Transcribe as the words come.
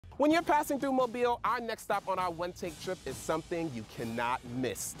When you're passing through Mobile, our next stop on our one-take trip is something you cannot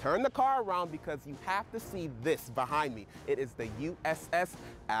miss. Turn the car around because you have to see this behind me. It is the USS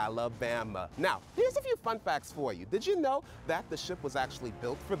Alabama. Now, here's a few fun facts for you. Did you know that the ship was actually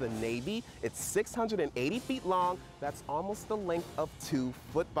built for the Navy? It's 680 feet long. That's almost the length of 2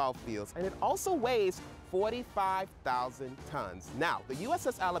 football fields. And it also weighs 45,000 tons. Now, the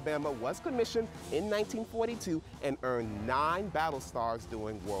USS Alabama was commissioned in 1942 and earned 9 battle stars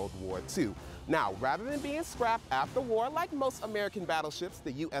during World War II. Now, rather than being scrapped after war like most American battleships,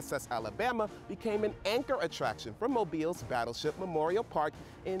 the USS Alabama became an anchor attraction for Mobile's Battleship Memorial Park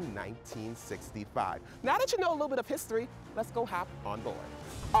in 1965. Now that you know a little bit of history, let's go hop on board.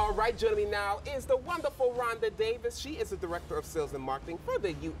 All right, joining me now is the wonderful Rhonda Davis. She is the Director of Sales and Marketing for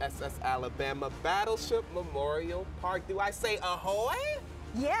the USS Alabama Battleship Memorial Park. Do I say ahoy?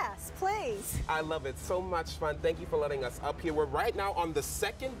 Yes, please. I love it. So much fun. Thank you for letting us up here. We're right now on the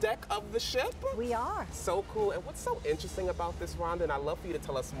second deck of the ship. We are. So cool. And what's so interesting about this, Rhonda, and I'd love for you to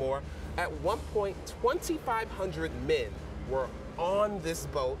tell us more, at one point, 2,500 men were on this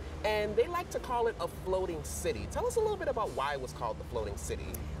boat, and they like to call it a floating city. Tell us a little bit about why it was called the floating city.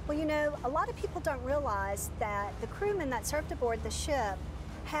 Well, you know, a lot of people don't realize that the crewmen that served aboard the ship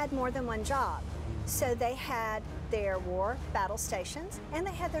had more than one job. So they had their war battle stations, and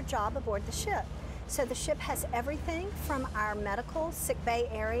they had their job aboard the ship. So the ship has everything from our medical sick bay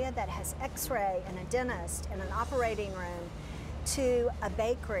area that has x-ray and a dentist and an operating room to a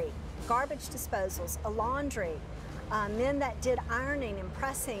bakery, garbage disposals, a laundry, men that did ironing and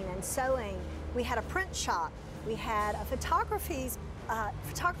pressing and sewing. We had a print shop. We had a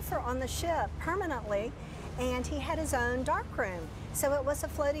photographer on the ship permanently, and he had his own darkroom. So it was a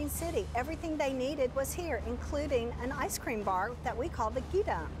floating city. Everything they needed was here, including an ice cream bar that we call the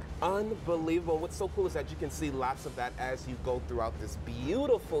Gidunk. Unbelievable. What's so cool is that you can see lots of that as you go throughout this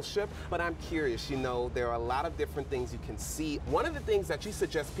beautiful ship. But I'm curious, you know, there are a lot of different things you can see. One of the things that you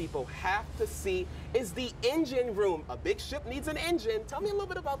suggest people have to see is the engine room. A big ship needs an engine. Tell me a little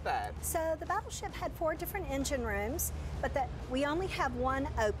bit about that. So the battleship had 4 different engine rooms, but we only have one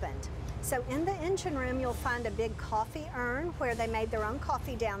opened. So in the engine room, you'll find a big coffee urn where they made their own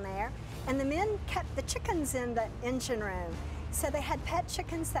coffee down there. And the men kept the chickens in the engine room. So they had pet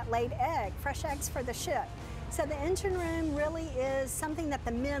chickens that laid fresh eggs for the ship. So the engine room really is something that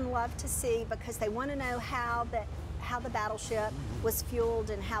the men love to see because they want to know how the battleship was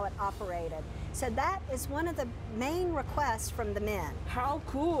fueled and how it operated. So that is one of the main requests from the men. How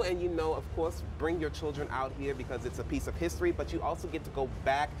cool. And you know, of course, bring your children out here because it's a piece of history, but you also get to go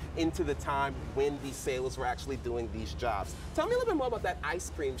back into the time when these sailors were actually doing these jobs. Tell me a little bit more about that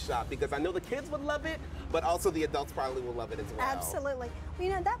ice cream shop, because I know the kids would love it, but also the adults probably will love it as well. Absolutely. Well,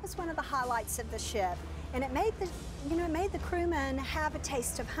 you know, that was one of the highlights of the ship, and it made the crewmen have a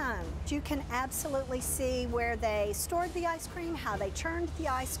taste of home. You can absolutely see where they stored the ice cream, how they churned the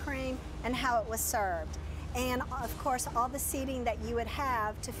ice cream, and how it was served. And of course, all the seating that you would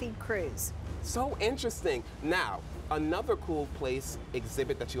have to feed crews. So interesting. Now, another cool place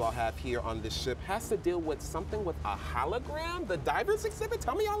exhibit that you all have here on this ship has to deal with something with a hologram, the divers exhibit.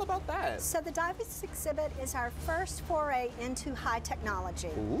 Tell me all about that. So the divers exhibit is our first foray into high technology.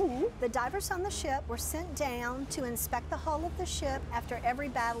 Ooh. The divers on the ship were sent down to inspect the hull of the ship after every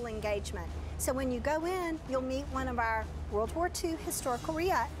battle engagement. So when you go in, you'll meet one of our World War II historical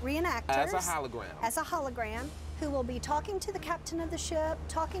reenactors. As a hologram. As a hologram, who will be talking to the captain of the ship,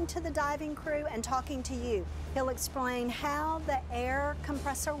 talking to the diving crew, and talking to you. He'll explain how the air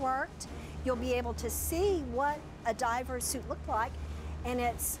compressor worked. You'll be able to see what a diver's suit looked like, and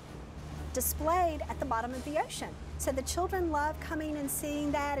it's displayed at the bottom of the ocean. So the children love coming and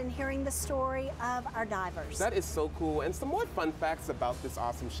seeing that and hearing the story of our divers. That is so cool. And some more fun facts about this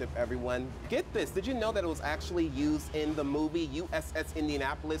awesome ship, everyone. Get this, did you know that it was actually used in the movie USS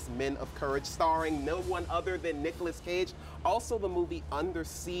Indianapolis, Men of Courage, starring no one other than Nicolas Cage? Also the movie Under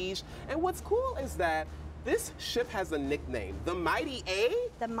Siege. And what's cool is that this ship has a nickname, the Mighty A?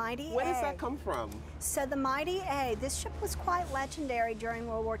 The Mighty A. Where does that come from? So the Mighty A, this ship was quite legendary during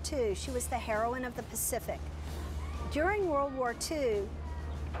World War II. She was the heroine of the Pacific. During World War II,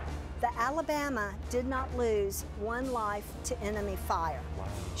 the Alabama did not lose one life to enemy fire. Wow.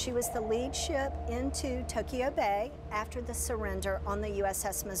 She was the lead ship into Tokyo Bay after the surrender on the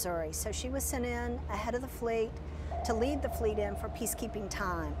USS Missouri. So she was sent in ahead of the fleet to lead the fleet in for peacekeeping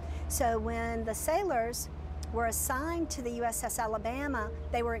time. So when the sailors were assigned to the USS Alabama,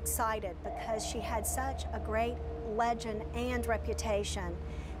 they were excited because she had such a great legend and reputation.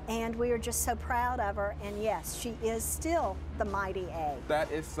 And we are just so proud of her, and yes, she is still the Mighty A. That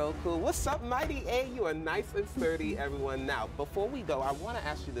is so cool. What's up, Mighty A? You are nice and sturdy, everyone. Now, before we go, I want to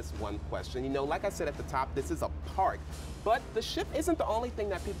ask you this one question. You know, like I said at the top, this is a park, but the ship isn't the only thing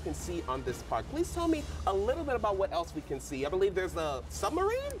that people can see on this park. Please tell me a little bit about what else we can see. I believe there's a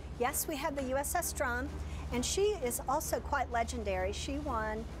submarine? Yes, we have the USS Drum, and she is also quite legendary. She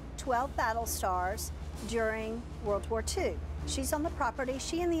won 12 battle stars during World War II. She's on the property.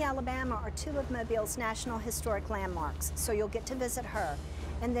 She and the Alabama are two of Mobile's National Historic Landmarks, so you'll get to visit her.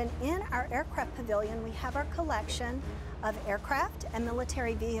 And then in our aircraft pavilion, we have our collection of aircraft and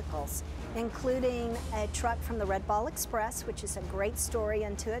military vehicles, including a truck from the Red Ball Express, which is a great story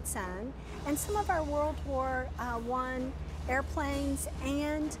unto its own, and some of our World War I airplanes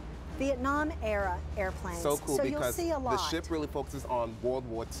and Vietnam-era airplanes. So cool, so because you'll see a lot. the ship really focuses on World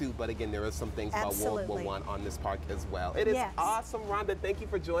War II, but again, there are some things Absolutely. about World War I on this park as well. It is awesome, Rhonda. Thank you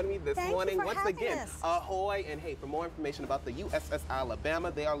for joining me this morning. Thank you for Once having again, us. ahoy, and hey, for more information about the USS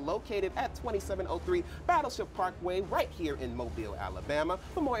Alabama, they are located at 2703 Battleship Parkway right here in Mobile, Alabama.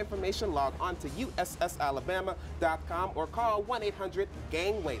 For more information, log on to USSAlabama.com or call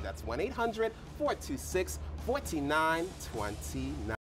 1-800-GANGWAY. That's 1-800-426-4929.